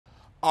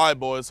All right,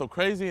 boys, so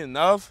crazy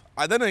enough,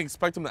 I didn't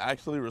expect him to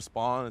actually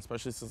respond,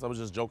 especially since I was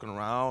just joking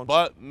around.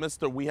 But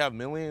Mr. We Have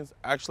Millions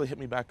actually hit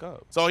me back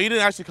up. So he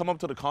didn't actually come up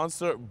to the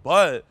concert,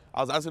 but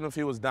I was asking him if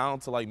he was down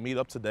to like meet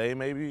up today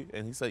maybe,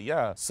 and he said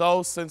yeah.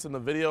 So since in the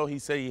video he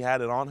said he had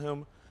it on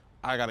him,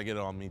 I gotta get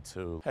it on me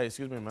too. Hey,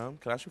 excuse me, ma'am,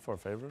 can I ask you for a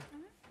favor?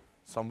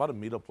 So I'm about to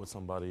meet up with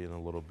somebody in a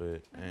little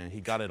bit, and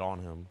he got it on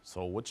him.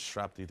 So which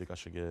strap do you think I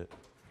should get?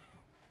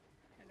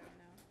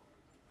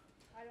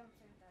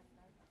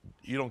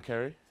 You don't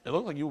carry? It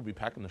looks like you would be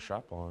packing the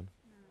strap on.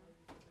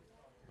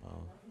 No.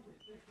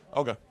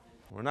 Oh. Okay.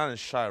 We're not in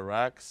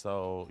Chirac,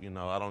 so, you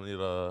know, I don't need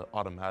an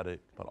automatic.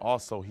 But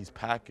also, he's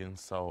packing,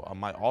 so I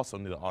might also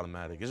need an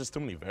automatic. It's just too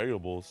many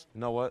variables.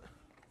 You know what?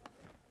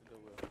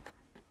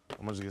 I'm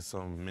gonna just get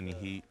some mini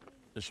heat.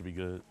 This should be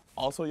good.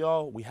 Also,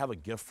 y'all, we have a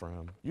gift for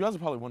him. You guys are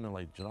probably wondering,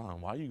 like,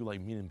 John, why are you,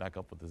 like, meeting back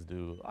up with this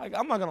dude? Like,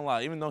 I'm not gonna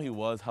lie, even though he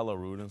was hella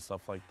rude and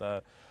stuff like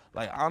that,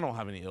 like, I don't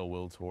have any ill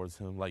will towards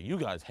him. Like, you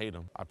guys hate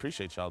him. I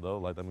appreciate y'all, though.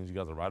 Like, that means you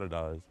guys are ride or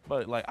dies.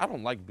 But, like, I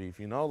don't like beef,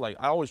 you know? Like,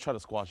 I always try to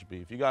squash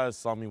beef. You guys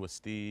saw me with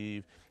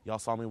Steve. Y'all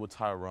saw me with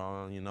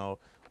Tyrone, you know?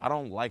 I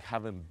don't like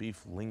having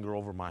beef linger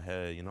over my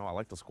head, you know? I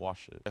like to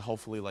squash it. And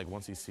hopefully, like,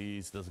 once he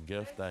sees this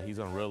gift that he's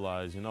gonna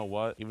realize, you know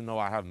what? Even though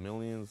I have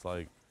millions,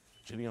 like,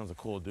 Gideon's a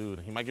cool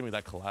dude. He might give me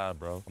that collab,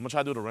 bro. I'm gonna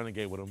try to do the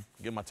Renegade with him,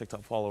 get my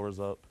TikTok followers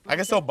up. I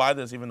can still buy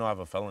this even though I have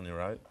a felony,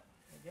 right?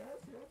 Yes,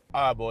 yeah.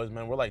 All right, boys,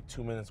 man, we're like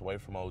 2 minutes away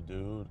from old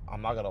dude.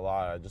 I'm not gonna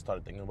lie, I just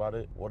started thinking about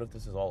it. What if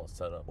this is all a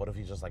setup? What if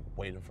he's just like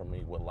waiting for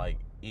me with like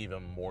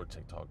even more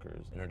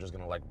TikTokers and they're just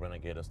gonna like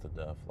renegade us to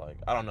death? Like,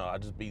 I don't know, I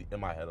just be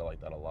in my head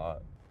like that a lot.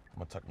 I'm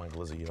gonna tuck my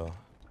glizzy, y'all.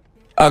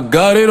 I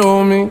got it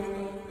on me.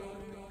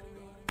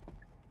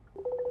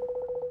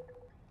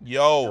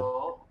 Yo,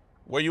 Hello?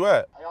 where you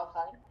at? Are you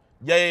outside?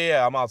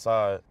 Yeah, I'm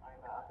outside.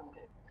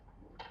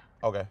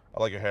 Okay,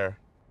 I like your hair.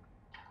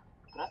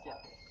 Gracias.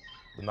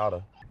 De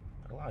nada.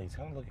 Wow, he's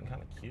kind of looking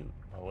kind of cute.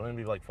 Wouldn't it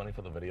be like funny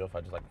for the video if I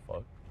just like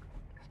fuck?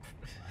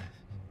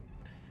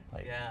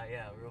 Like,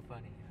 yeah, real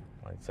funny.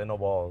 Like, say no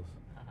balls.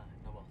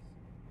 No balls.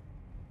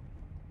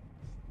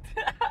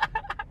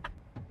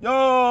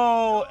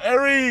 Yo,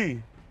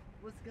 Eri!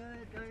 What's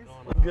good, guys?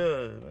 What's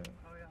good, man?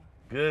 Oh, yeah.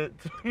 Good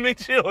to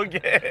meet you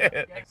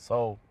again.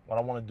 So, what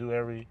I want to do,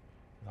 Eri,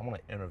 is I want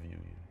to interview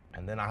you.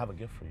 And then I have a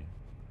gift for you.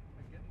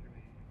 A gift for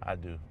me? I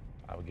do.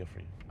 I have a gift for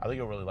you. I think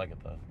you'll really like it,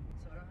 though.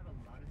 So I don't have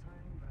a lot of time,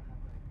 but I have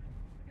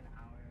like an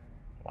hour.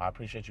 Well, I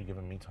appreciate you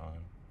giving me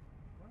time.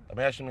 I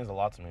mean, it actually means a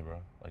lot to me, bro.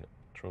 Like,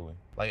 truly.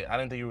 Like, I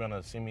didn't think you were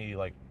gonna see me,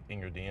 like, in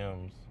your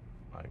DMs.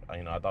 Like,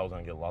 you know, I thought I was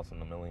gonna get lost in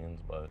the millions,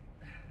 but...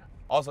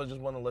 Also,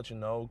 just want to let you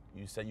know,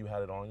 you said you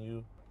had it on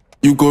you.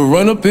 You could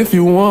run up if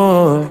you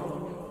want.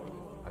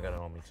 I got it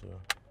on me, too.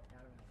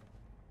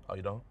 Oh,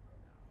 you don't?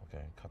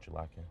 Okay, caught you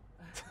lacking.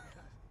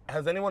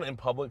 Has anyone in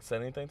public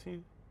said anything to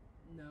you?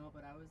 No,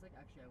 but I was like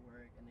actually at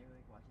work and they were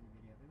like watching the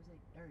video. It was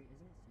like, Ari,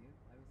 isn't this you?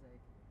 I was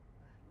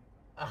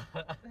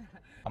like,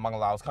 I'm not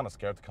gonna lie, I was kind of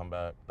scared to come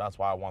back. That's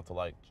why I want to,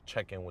 like,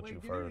 check in with Wait, you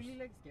did first. we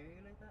really like scare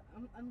you like that?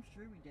 I'm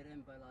sure we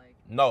didn't, but like.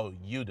 No,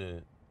 you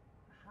did.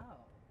 How?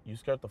 You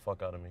scared the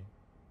fuck out of me.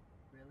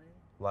 Really?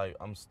 Like,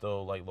 I'm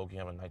still, like, low-key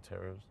having night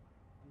terrors.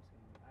 I'm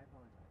scared. I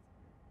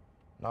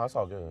apologize. No, it's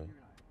all good.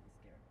 You're not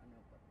scared. I know,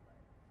 but like.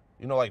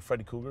 You know, like,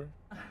 Freddy Cougar?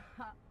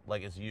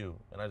 Like, it's you,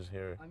 and I just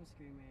hear it. I'm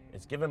screaming.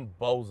 It's giving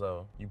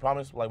Bozo. You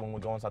promise, like, when we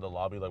go inside the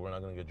lobby, like, we're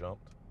not gonna get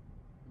jumped?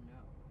 No.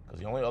 Because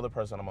the only other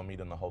person I'm gonna meet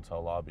in the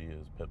hotel lobby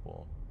is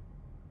Pitbull.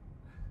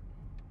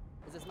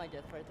 Is this my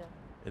gift right there?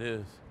 It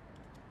is.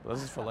 But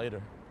this is for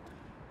later.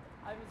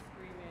 I was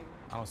screaming.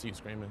 I don't see you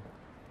screaming.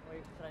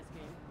 Wait, should I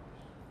scream?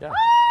 Yeah.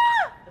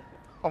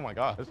 Oh my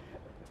gosh.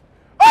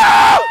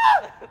 Oh!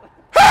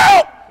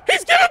 Help!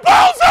 He's giving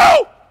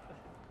Bozo!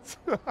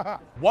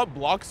 What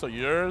blocks are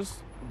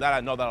yours that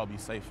I know that I'll be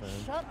safe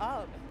in? Shut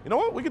up. You know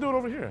what? We can do it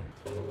over here.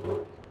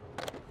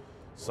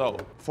 So,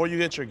 before you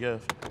get your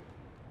gift,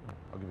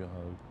 I'll give you a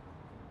hug,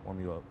 warm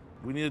you up.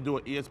 We need to do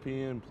an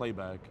ESPN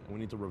playback, and we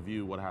need to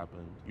review what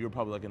happened. You were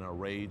probably like in a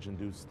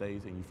rage-induced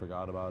state, and you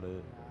forgot about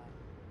it.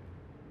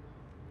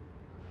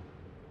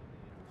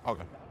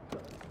 Okay.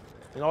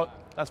 You know what?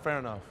 That's fair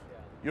enough.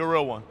 You're a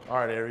real one. All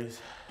right,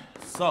 Aries.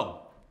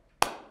 So,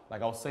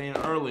 like I was saying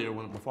earlier,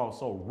 before I was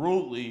so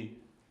rudely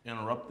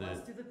interrupted.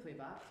 Let's do the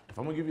playback. If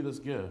I'm gonna give you this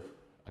gift,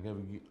 I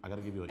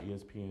gotta give you an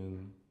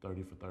ESPN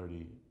 30 for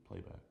 30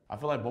 playback. I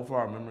feel like both of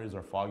our memories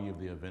are foggy of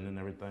the event and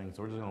everything,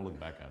 so we're just gonna look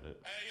back at it.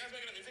 Hey, you guys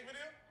making a music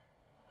video?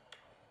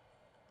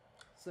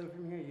 So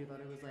from here, you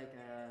thought it was like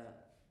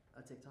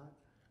a TikTok?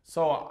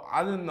 So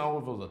I didn't know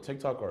if it was a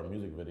TikTok or a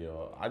music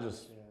video. I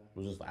just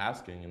was just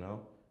asking, you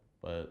know,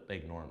 but they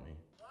ignored me.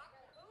 Who are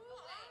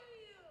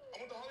you?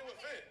 I'm with the Hollywood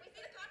Fit. We see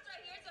the cops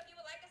right here, so if you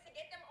would like us to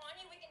get them on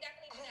you, we can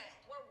definitely do that.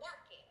 We're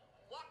working.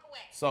 Walk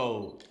away.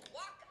 So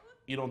Walk.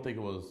 you don't think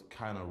it was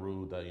kind of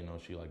rude that, you know,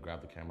 she like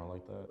grabbed the camera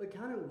like that? It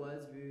kind of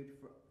was rude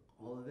for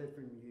all of it,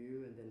 from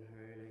you and then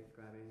her like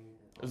grabbing.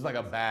 It's like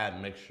a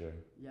bad mixture.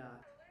 Yeah.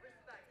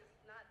 Respect.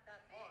 It's not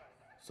that hard.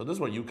 So this is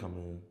where you come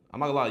in. I'm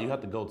not gonna lie, you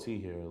have the goatee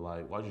here.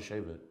 Like, why'd you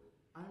shave it?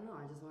 I don't know.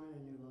 I just wanted a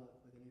new look,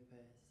 like a new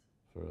face.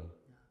 For real.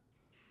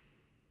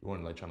 You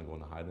weren't like trying to go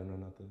into hiding or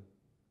nothing?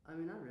 I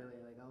mean, not really.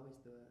 Like, I always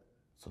do it.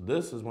 So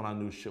this is when I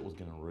knew shit was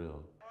getting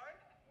real.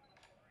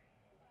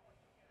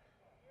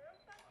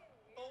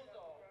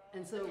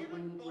 And so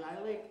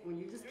when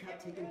you just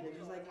kept taking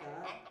pictures like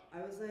that,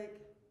 I was like,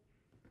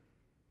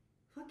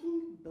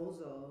 fucking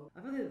Bozo.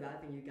 I feel like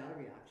that thing, you got a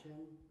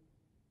reaction,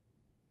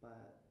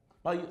 but.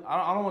 Like,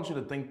 I don't want you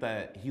to think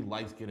that he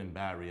likes getting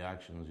bad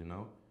reactions, you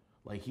know?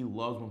 Like, he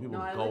loves when people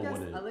go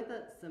with it. I like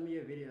that some of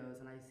your videos,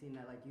 and I've seen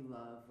that like you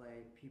love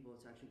like people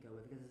to actually go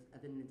with it, because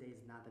at the end of the day,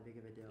 it's not that big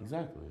of a deal.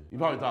 Exactly. You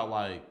probably thought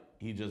like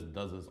he just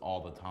does this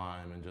all the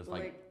time and just But,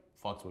 like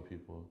fucks with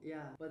people.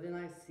 Yeah, but then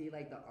I see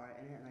like the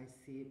art in it, and I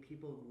see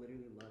people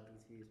literally love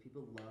these views.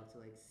 People love to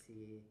like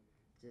see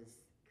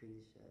just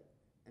crazy shit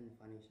and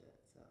funny shit.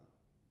 So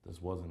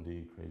This was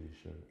indeed crazy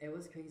shit. it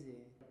was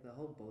crazy. The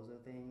whole Bozo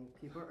thing,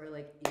 people are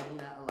like eating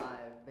that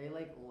alive. They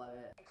like love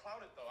it. I'm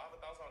clouded though. I have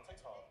 1,000 on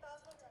TikTok.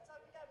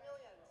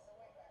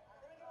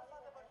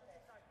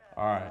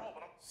 All right.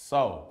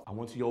 So I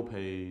went to your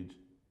page,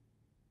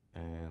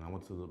 and I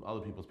went to the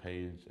other people's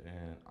page,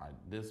 and I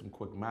did some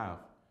quick math,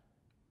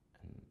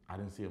 and I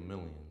didn't see 1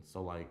 million.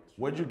 So like,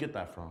 where'd you get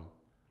that from?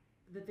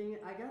 The thing,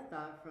 I got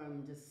that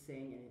from just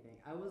saying anything.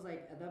 I was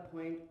like, at that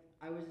point,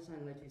 I was just trying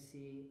to let you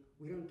see,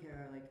 we don't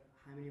care like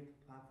how many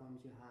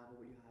platforms you have or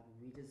what you have,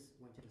 we just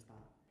want you to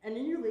stop. And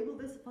then you label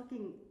this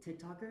fucking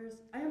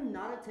TikTokers. I am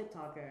not a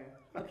TikToker,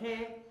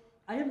 okay?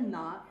 I am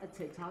not a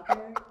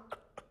TikToker.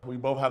 We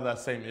both have that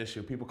same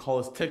issue. People call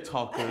us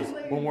TikTokers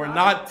Like, when we're not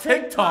not a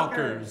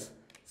TikToker. TikTokers.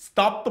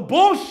 Stop the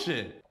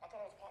bullshit. I thought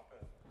I was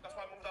popping. That's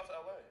why I moved out to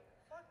LA.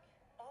 Fuck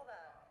all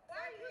that. Why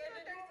are you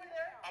so thirsty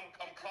there? I'm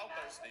clout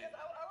thirsty. I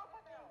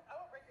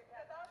will break your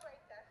cat. I'll break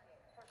that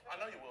shit. For sure. I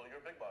know you will. You're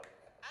a big body.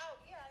 Oh,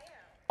 yeah, I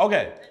am.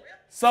 Okay,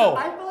 so.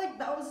 I feel like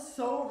that was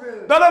so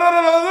rude. No, let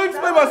me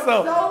explain That was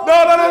myself. so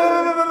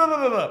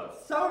No.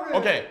 So rude.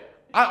 Okay,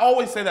 I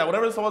always say that.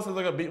 Whenever someone says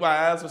like a beat my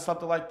ass or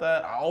something like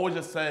that, I always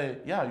just say,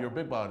 yeah, you're a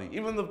big body.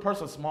 Even the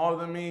person smaller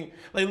than me,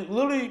 like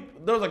literally,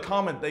 there was a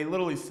comment, they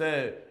literally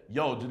said,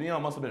 yo,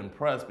 Jadion must have been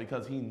impressed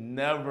because he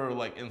never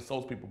like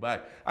insults people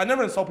back. I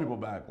never insult people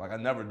back, like I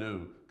never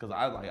do, because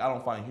I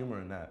don't find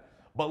humor in that.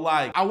 But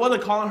like, I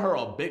wasn't calling her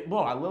a big, bro,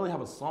 I literally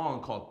have a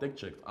song called Thick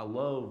Chicks. I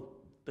love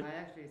thick. I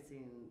actually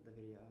seen the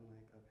video. I'm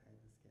like, okay,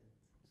 this kid.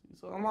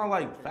 So I'm not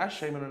like fat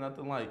shaming or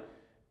nothing. Like,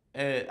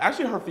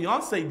 actually, her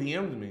fiance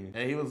DM'd me,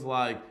 and he was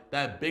like,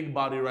 "That big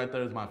body right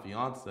there is my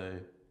fiance."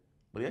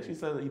 But he actually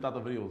said that he thought the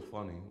video was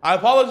funny. I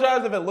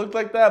apologize if it looked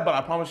like that, but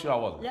I promise you I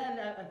wasn't. Yeah, and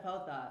I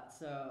felt that.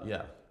 So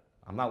Yeah,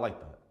 I'm not like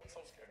that. I'm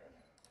so scared.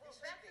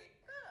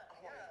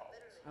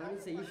 I'm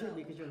gonna say you should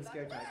be because you're in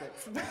scare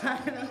tactics.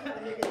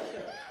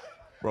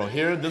 Bro,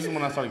 here, this is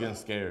when I started getting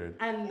scared.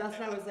 And that's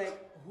when I was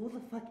like, who the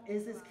fuck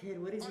is this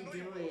kid? What is he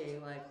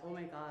doing? Like, oh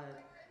my god.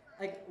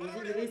 Like, was he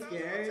really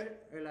scared?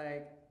 Or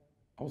like,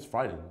 I was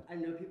frightened. I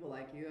know people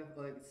like you have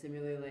like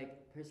similar like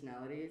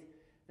personalities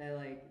that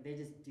like they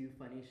just do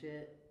funny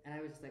shit. And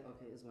I was just like,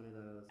 okay, it's one of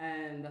those.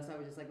 And that's why I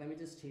was just like, let me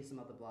just chase him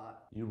out the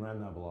block. You ran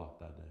that block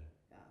that day.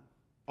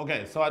 Yeah.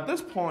 Okay, so at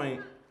this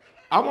point,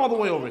 I'm all the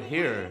way over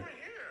here,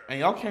 and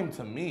y'all came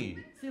to me.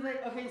 See,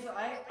 like, okay, so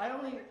I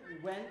only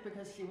went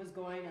because she was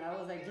going, and I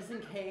was like, just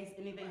in case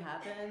anything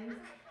happens,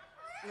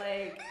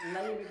 like,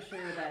 let me make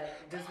sure that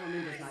this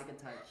woman does not get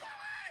touched.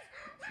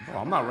 Bro,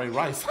 I'm not Ray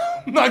Rice.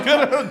 I'm not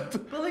gonna.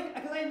 But like,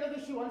 because I know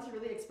that she wants to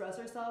really express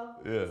herself.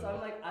 Yeah. So I'm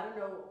like, I don't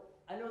know.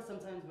 I know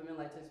sometimes women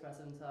like to express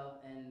themselves,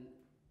 and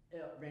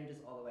it ranges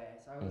all the way.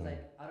 So I was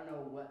like, I don't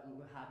know what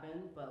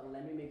happened, but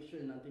let me make sure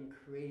nothing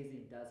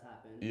crazy does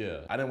happen.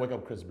 Yeah, I didn't wake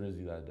up Chris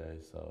Brizzy that day,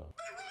 so.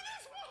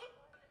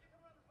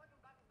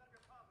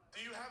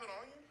 Do you have it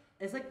on you?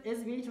 It's like,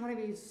 it's me trying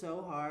to be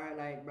so hard.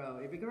 Like, bro,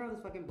 if you go around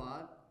this fucking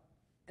block,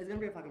 it's gonna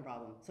be a fucking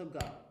problem. So go.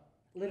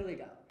 Literally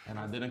go. And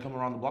I didn't come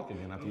around the block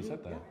again after you said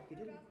Yeah, that. you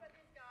did.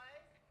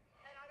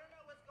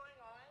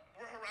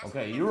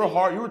 Okay, you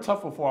were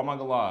tough before, I'm not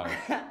gonna lie.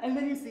 And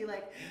then you see,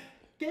 like,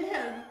 get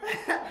him.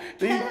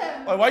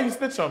 Like, why you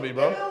snitch on me, Get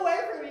bro? him away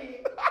from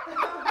me.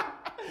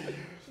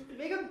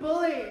 Make a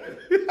bully.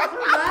 He's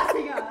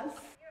harassing us.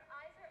 Your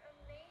eyes are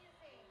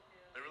amazing.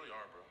 They really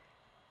are, bro.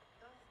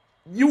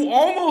 You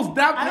almost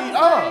dapped I me was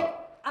up. like,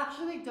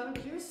 actually, don't.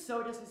 You're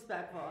so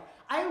disrespectful.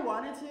 I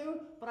wanted to,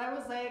 but I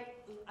was like,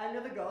 I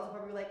know the girls are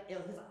probably like, ew,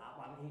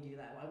 why would he do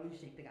that? Why would he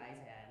shake the guy's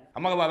hand?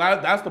 I'm not gonna lie,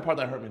 that's the part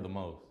that hurt me the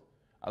most.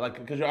 I like,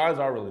 because your eyes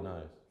are really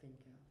nice. Thank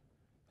you.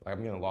 Like,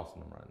 I'm getting lost in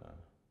them right now.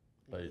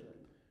 But you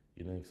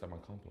didn't accept my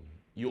compliment.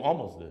 You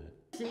almost did.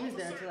 She was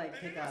there to like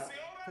pick up.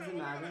 Cause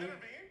imagine.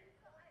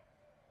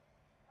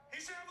 He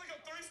should have like a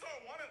 3-star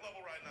wanted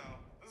level right now.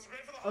 This is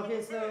great for the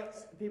Okay, so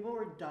people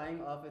were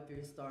dying off a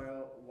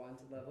 3-star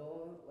wanted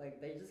level.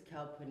 Like they just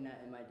kept putting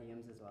that in my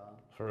DMs as well.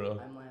 For real?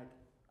 I'm like,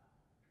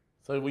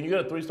 So when you get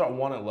a 3-star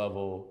wanted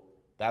level,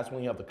 that's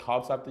when you have the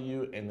cops after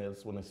you, and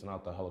that's when they send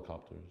out the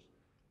helicopters.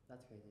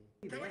 that's crazy.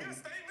 Can we get a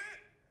statement?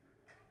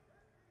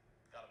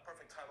 Got a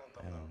perfect title and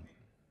thumbnail.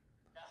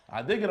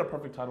 I did get a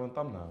perfect title and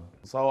thumbnail.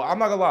 So I'm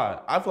not gonna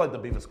lie, I feel like the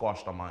beef is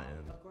squashed on my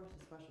end. Of course,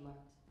 it's question marks.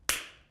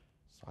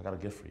 So I got a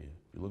gift for you.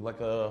 You look like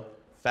a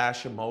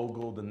fashion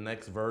mogul, the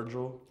next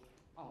Virgil.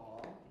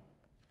 Aww. So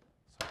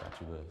I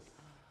got you this.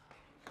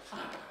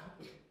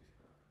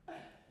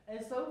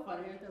 It's so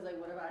funny because like,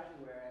 what if I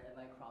actually wear it and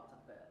like crop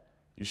top it?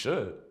 You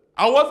should.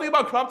 I was thinking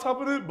about crop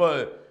topping it,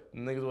 but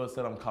niggas would have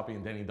said I'm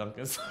copying Danny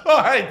Duncan, so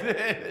I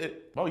did.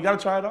 Oh, you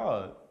gotta try it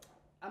on.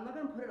 I'm not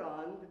gonna put it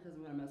on because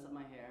I'm gonna mess up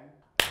my hair.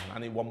 I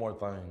need one more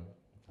thing.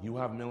 You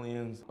have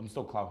millions. I'm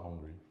still clout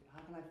hungry.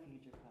 How can I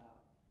feed your clout?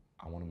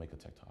 I want to make a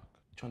TikTok.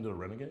 You trying to do a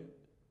renegade?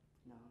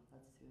 No,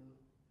 that's too.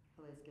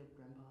 Let's give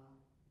grandpa.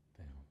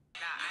 Damn.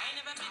 Nah, I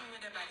ain't never been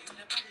with a body.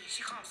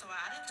 She come so I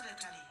added to the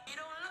tally. You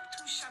don't look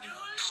too shabby.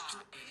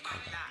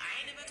 Nah, I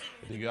ain't never been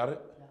with. You got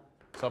it? Yeah.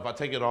 So if I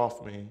take it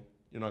off me,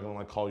 you're not gonna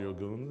like call your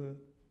goons?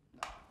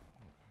 No.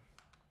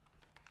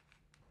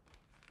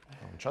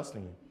 I'm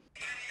trusting you.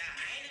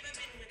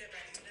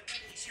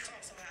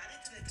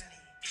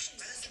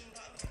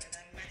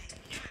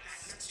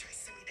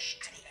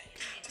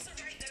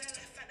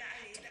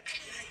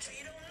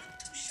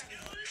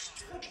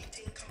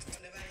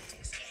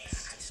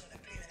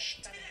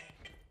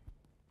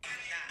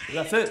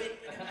 That's it.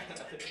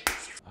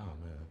 Oh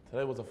man,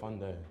 today was a fun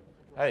day.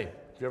 Hey,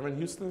 if you're ever in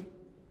Houston,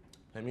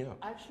 hit me up.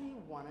 I actually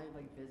wanna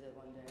like visit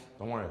one day.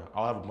 Don't worry,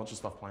 I'll have a bunch of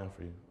stuff planned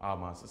for you. I'll have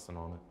my assistant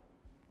on it.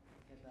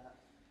 Get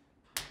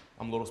that.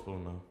 I'm Little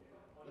Spoon now.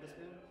 With a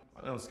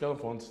spoon? On a scale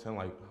of 1 to 10,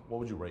 like, what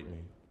would you rate me?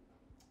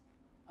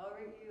 I'll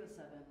rate you a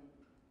 7.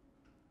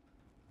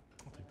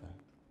 I'll take that.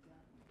 Yeah.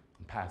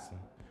 I'm passing.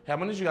 Hey, how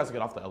many did you guys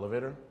get off the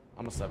elevator?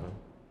 I'm a 7.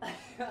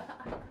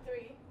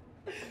 3.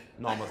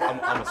 No, I'm a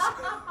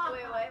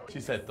Wait, what? She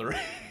said 3.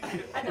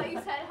 I thought you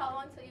said how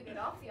long till you get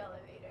off the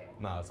elevator.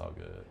 Nah, it's all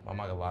good. I'm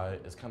not gonna lie,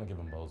 it's kind of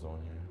giving Bozo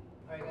in here.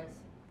 Alright, guys.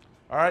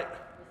 All right.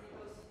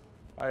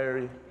 Bye,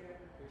 Ari.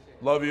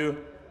 Love you.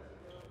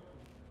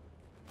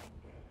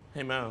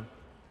 Hey, man.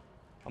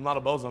 I'm not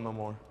a Bozo no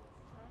more.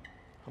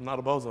 I'm not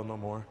a Bozo no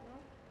more.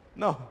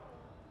 No.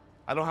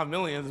 I don't have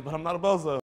millions, but I'm not a Bozo.